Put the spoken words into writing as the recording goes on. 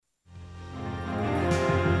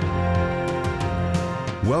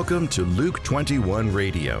Welcome to Luke 21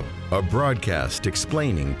 Radio, a broadcast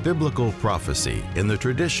explaining biblical prophecy in the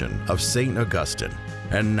tradition of St. Augustine.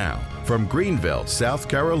 And now, from Greenville, South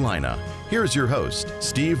Carolina, here's your host,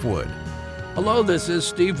 Steve Wood. Hello, this is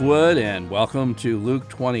Steve Wood, and welcome to Luke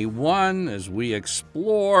 21 as we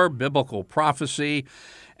explore biblical prophecy.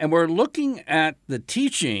 And we're looking at the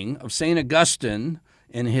teaching of St. Augustine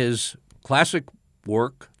in his classic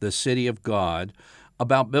work, The City of God,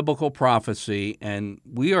 about biblical prophecy. And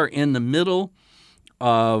we are in the middle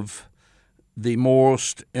of the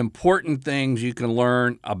most important things you can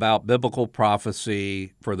learn about biblical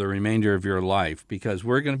prophecy for the remainder of your life, because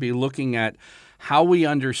we're going to be looking at how we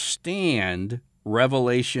understand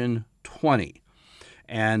Revelation 20.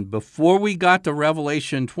 And before we got to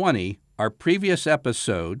Revelation 20, our previous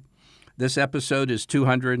episode, this episode is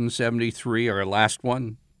 273, our last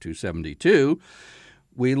one, 272,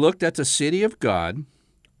 we looked at the City of God,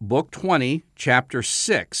 Book 20, Chapter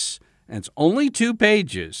 6, and it's only 2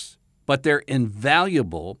 pages, but they're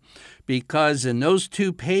invaluable because in those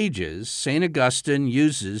 2 pages, St. Augustine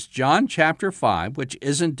uses John chapter 5, which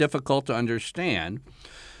isn't difficult to understand,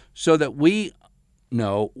 so that we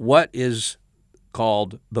know what is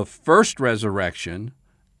called the first resurrection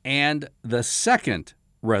and the second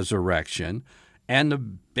resurrection, and the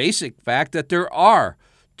basic fact that there are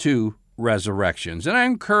 2 resurrections. And I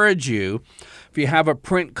encourage you, if you have a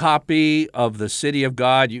print copy of The City of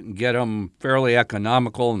God, you can get them fairly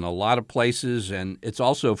economical in a lot of places, and it's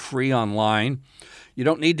also free online. You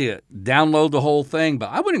don't need to download the whole thing, but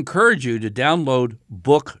I would encourage you to download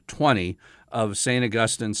Book 20 of St.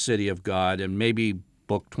 Augustine's City of God, and maybe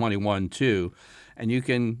Book 21 too, and you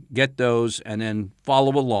can get those and then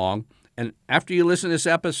follow along. And after you listen to this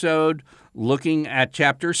episode, looking at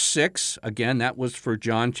chapter 6, again, that was for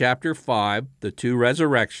John chapter 5, the 2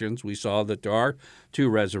 resurrections. We saw that there are 2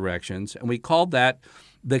 resurrections, and we called that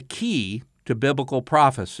the key to biblical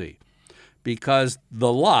prophecy, because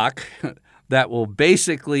the lock that will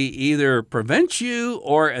basically either prevent you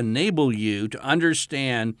or enable you to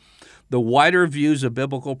understand the wider views of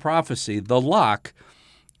biblical prophecy, the lock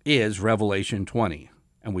is Revelation 20.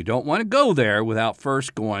 And we don't want to go there without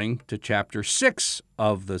first going to chapter 6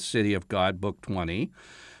 of the City of God, Book 20,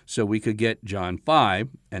 so we could get John 5.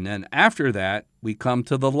 And then after that, we come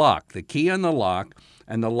to the lock, the key on the lock,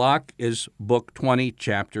 and the lock is Book 20,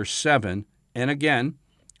 Chapter 7. And again,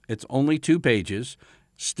 it's only 2 pages,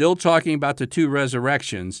 still talking about the 2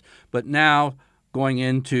 resurrections, but now going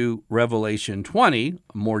into Revelation 20,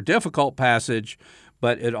 a more difficult passage,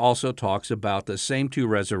 but it also talks about the same 2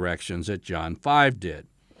 resurrections that John 5 did.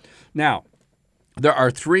 Now, there are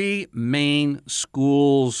 3 main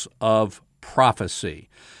schools of prophecy,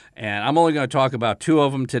 and I'm only going to talk about 2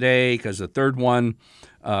 of them today because the third one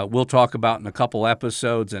we'll talk about in a couple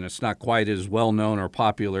episodes, and it's not quite as well-known or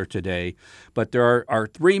popular today. But there are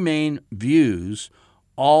 3 main views,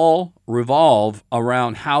 all revolve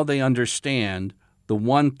around how they understand the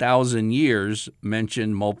 1,000 years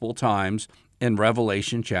mentioned multiple times in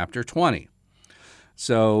Revelation chapter 20.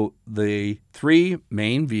 So the 3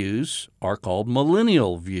 main views are called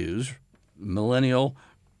millennial views, millennial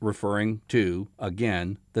referring to,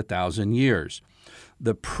 again, the 1,000 years.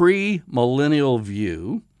 The pre-millennial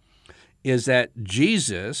view is that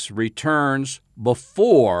Jesus returns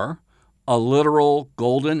before a literal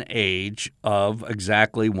golden age of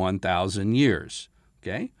exactly 1,000 years.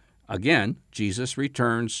 Okay? Again, Jesus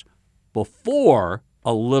returns before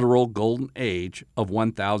a literal golden age of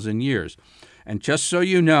 1,000 years. And just so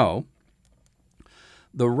you know,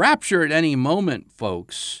 the rapture at any moment,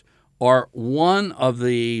 folks, are one of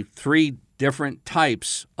the 3 different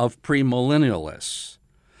types of premillennialists.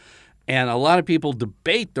 And a lot of people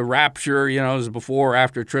debate the rapture, as before or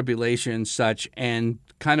after tribulation and such, and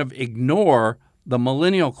kind of ignore the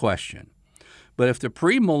millennial question. But if the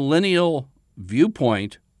premillennial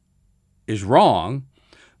viewpoint is wrong,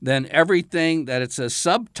 then everything that it's a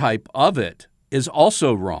subtype of it is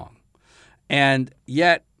also wrong. And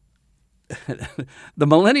yet, the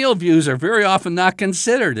millennial views are very often not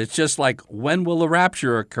considered. It's just like, when will the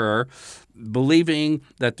rapture occur? Believing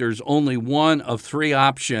that there's only one of 3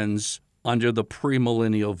 options under the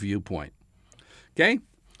premillennial viewpoint. Okay?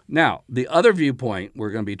 Now, the other viewpoint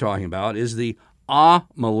we're going to be talking about is the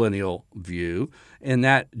amillennial view, in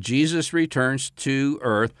that Jesus returns to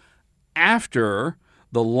earth after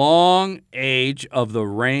the long age of the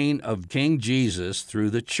reign of King Jesus through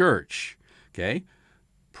the church. Okay?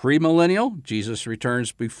 Premillennial, Jesus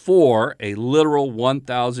returns before a literal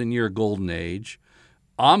 1,000-year golden age.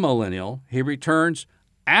 Amillennial, he returns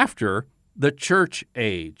after the church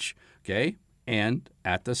age, okay, and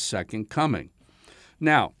at the second coming.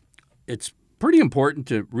 Now, it's pretty important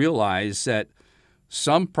to realize that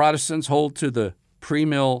some Protestants hold to the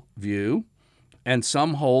premill view and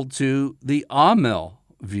some hold to the amill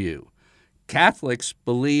view. Catholics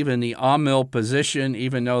believe in the amill position,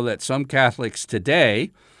 even though that some Catholics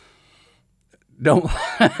today don't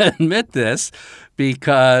admit this,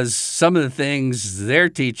 because some of the things they're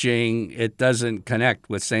teaching, it doesn't connect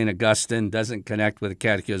with St. Augustine, doesn't connect with the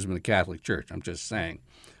Catechism of the Catholic Church. I'm just saying.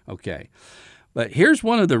 Okay. But here's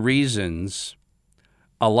one of the reasons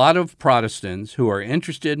a lot of Protestants who are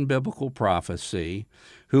interested in biblical prophecy,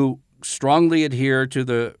 who strongly adhere to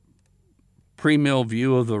the premill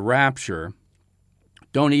view of the rapture,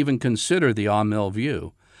 don't even consider the amill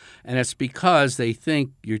view. And it's because they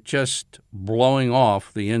think you're just blowing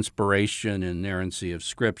off the inspiration and inerrancy of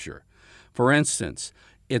Scripture. For instance,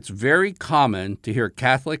 it's very common to hear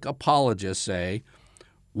Catholic apologists say,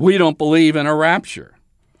 "We don't believe in a rapture."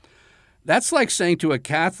 That's like saying to a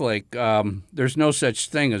Catholic, there's no such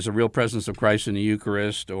thing as a real presence of Christ in the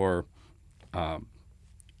Eucharist, or,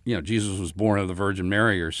 Jesus was born of the Virgin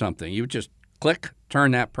Mary or something. You would just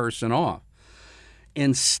turn that person off.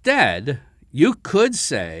 Instead, you could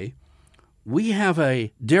say, we have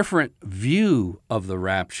a different view of the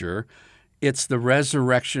rapture. It's the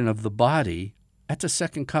resurrection of the body at the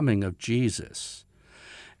second coming of Jesus.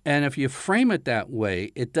 And if you frame it that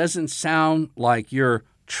way, it doesn't sound like you're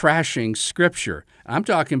trashing Scripture. I'm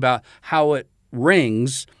talking about how it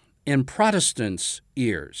rings in Protestants'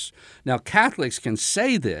 ears. Now, Catholics can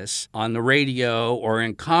say this on the radio or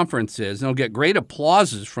in conferences, and they'll get great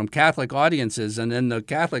applauses from Catholic audiences, and then the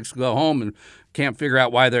Catholics go home and can't figure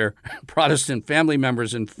out why their Protestant family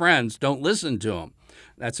members and friends don't listen to them.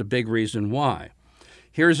 That's a big reason why.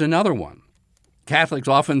 Here's another one. Catholics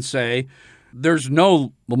often say, there's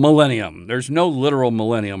no millennium, there's no literal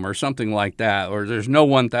millennium or something like that, or there's no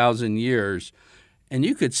 1,000 years. And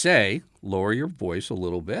you could say, lower your voice a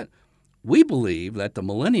little bit, we believe that the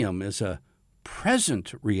millennium is a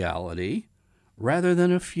present reality rather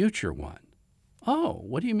than a future one. Oh,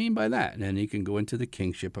 what do you mean by that? And then you can go into the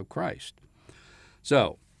kingship of Christ.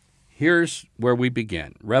 So here's where we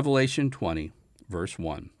begin. Revelation 20, verse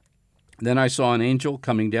 1. Then I saw an angel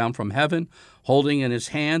coming down from heaven, holding in his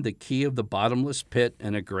hand the key of the bottomless pit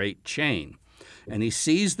and a great chain. And he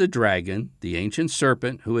seized the dragon, the ancient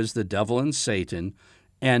serpent, who is the devil and Satan,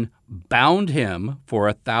 and bound him for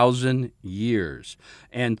 1,000 years,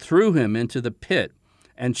 and threw him into the pit,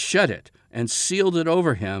 and shut it, and sealed it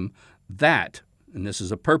over him, that, and this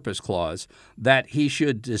is a purpose clause, that he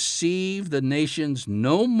should deceive the nations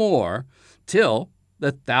no more till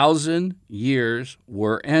the 1,000 years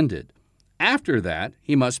were ended. After that,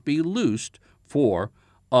 he must be loosed for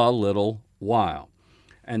a little while.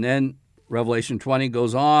 And then Revelation 20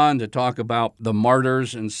 goes on to talk about the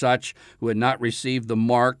martyrs and such who had not received the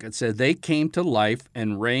mark. It said they came to life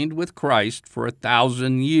and reigned with Christ for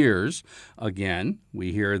 1,000 years. Again,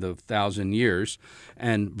 we hear the 1,000 years.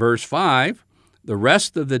 And verse 5, the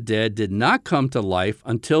rest of the dead did not come to life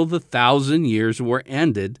until the 1,000 years were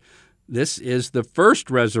ended. This is the first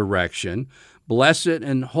resurrection. Blessed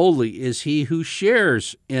and holy is he who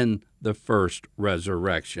shares in the first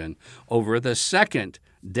resurrection. Over the second,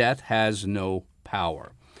 death has no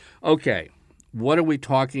power. Okay, what are we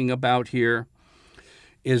talking about here?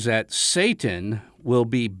 Is that Satan will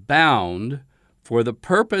be bound for the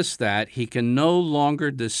purpose that he can no longer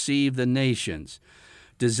deceive the nations.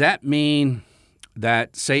 Does that mean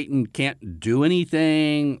that Satan can't do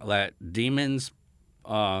anything, that demons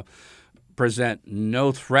present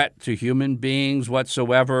no threat to human beings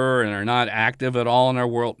whatsoever and are not active at all in our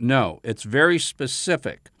world? No, it's very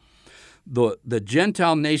specific. The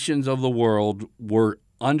Gentile nations of the world were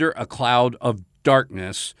under a cloud of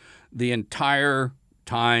darkness the entire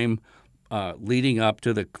time leading up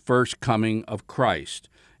to the first coming of Christ.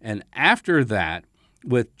 And after that,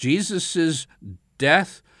 with Jesus'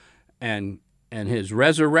 death and his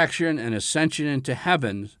resurrection and ascension into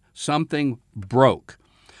heaven, something broke.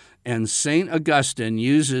 And St. Augustine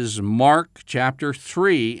uses Mark chapter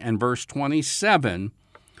 3 and verse 27.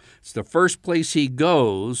 It's the first place he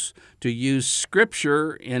goes to use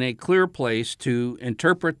Scripture in a clear place to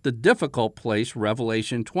interpret the difficult place,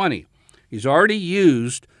 Revelation 20. He's already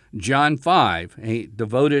used John 5. He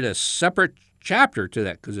devoted a separate chapter to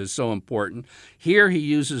that because it's so important. Here he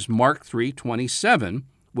uses Mark 3:27,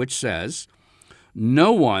 which says,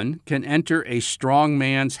 "No one can enter a strong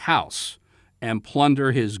man's house and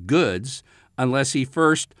plunder his goods unless he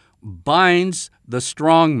first binds the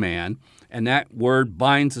strong man." And that word,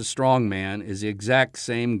 binds the strong man, is the exact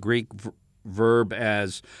same Greek verb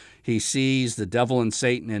as he seized the devil and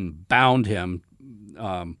Satan and bound him.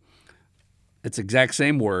 It's the exact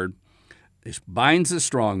same word. He binds the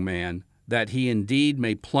strong man, that he indeed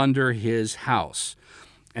may plunder his house.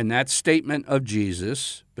 And that statement of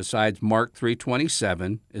Jesus, besides Mark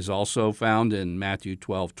 3:27, is also found in Matthew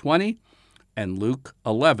 12:20 and Luke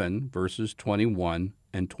 11, verses 21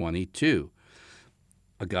 and 22.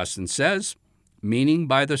 Augustine says, meaning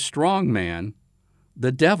by the strong man,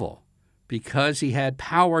 the devil, because he had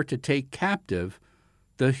power to take captive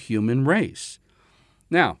the human race.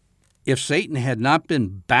 Now, if Satan had not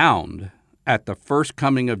been bound at the first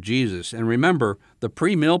coming of Jesus, and remember, the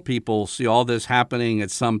pre-mill people see all this happening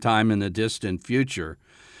at some time in the distant future,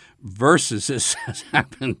 versus this has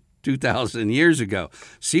happened 2,000 years ago.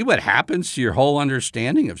 See what happens to your whole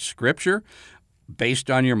understanding of Scripture based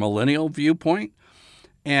on your millennial viewpoint?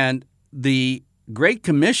 And the Great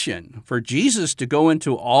Commission for Jesus to go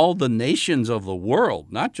into all the nations of the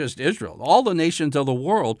world, not just Israel, all the nations of the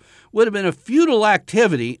world, would have been a futile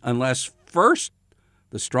activity unless first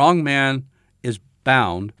the strong man is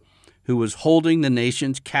bound, who was holding the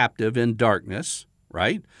nations captive in darkness,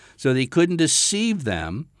 right? So that he couldn't deceive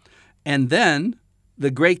them. And then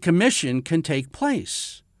the Great Commission can take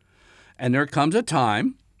place. And there comes a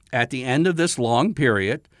time at the end of this long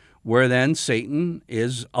period where then Satan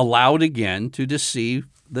is allowed again to deceive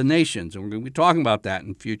the nations. And we're going to be talking about that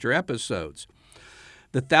in future episodes.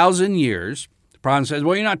 The 1,000 years, the Protestant says,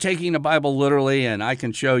 well, you're not taking the Bible literally, and I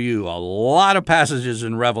can show you a lot of passages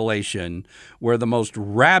in Revelation where the most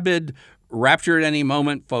rabid, rapture at any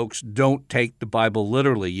moment folks don't take the Bible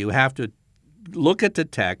literally. You have to look at the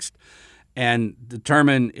text and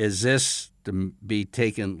determine, is this to be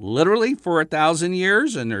taken literally for 1,000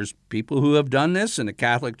 years? And there's people who have done this in the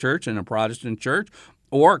Catholic Church and the Protestant Church.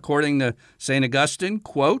 Or, according to St. Augustine,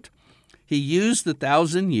 quote, he used the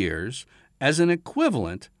 1,000 years as an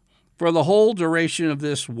equivalent for the whole duration of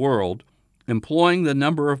this world, employing the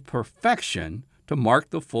number of perfection to mark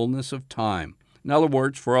the fullness of time. In other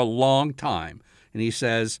words, for a long time. And he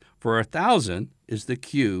says, for 1,000 is the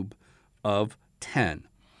cube of 10.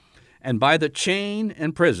 And by the chain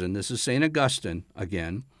and prison, this is St. Augustine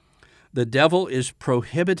again, the devil is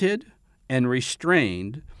prohibited and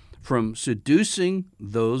restrained from seducing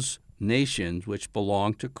those nations which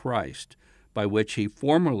belong to Christ, by which he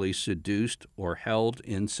formerly seduced or held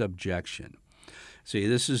in subjection. See,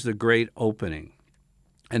 this is the great opening.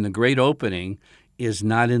 And the great opening is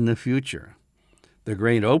not in the future. The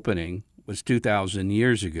great opening was 2,000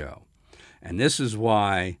 years ago. And this is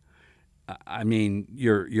why, I mean,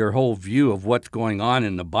 your whole view of what's going on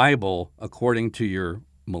in the Bible, according to your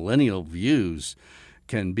millennial views,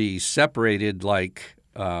 can be separated like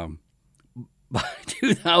by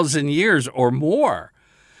 2,000 years or more.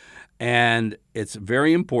 And it's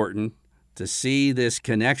very important to see this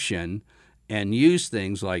connection and use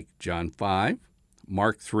things like John 5,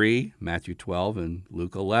 Mark 3, Matthew 12, and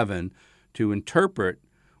Luke 11 to interpret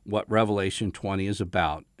what Revelation 20 is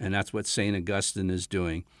about. And that's what St. Augustine is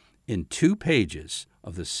doing in 2 pages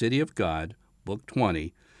of The City of God, Book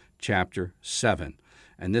 20, Chapter 7.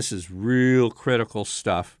 And this is real critical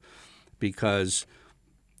stuff because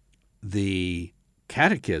the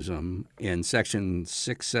Catechism in section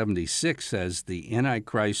 676 says the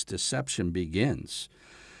Antichrist deception begins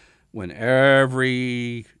when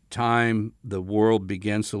every time the world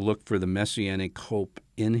begins to look for the messianic hope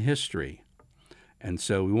in history. And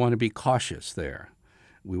so we want to be cautious there.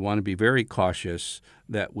 We want to be very cautious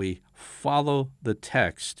that we follow the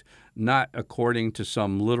text, not according to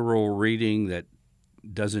some literal reading that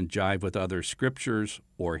doesn't jive with other scriptures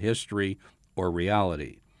or history or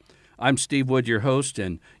reality. I'm Steve Wood, your host,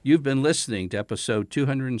 and you've been listening to episode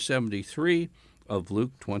 273 of Luke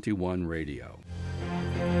 21 Radio.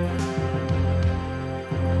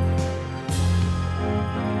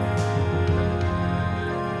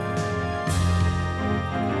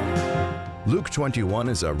 Luke 21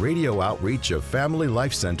 is a radio outreach of Family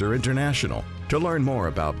Life Center International. To learn more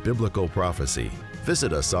about biblical prophecy,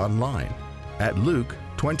 visit us online at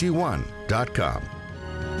luke21.com.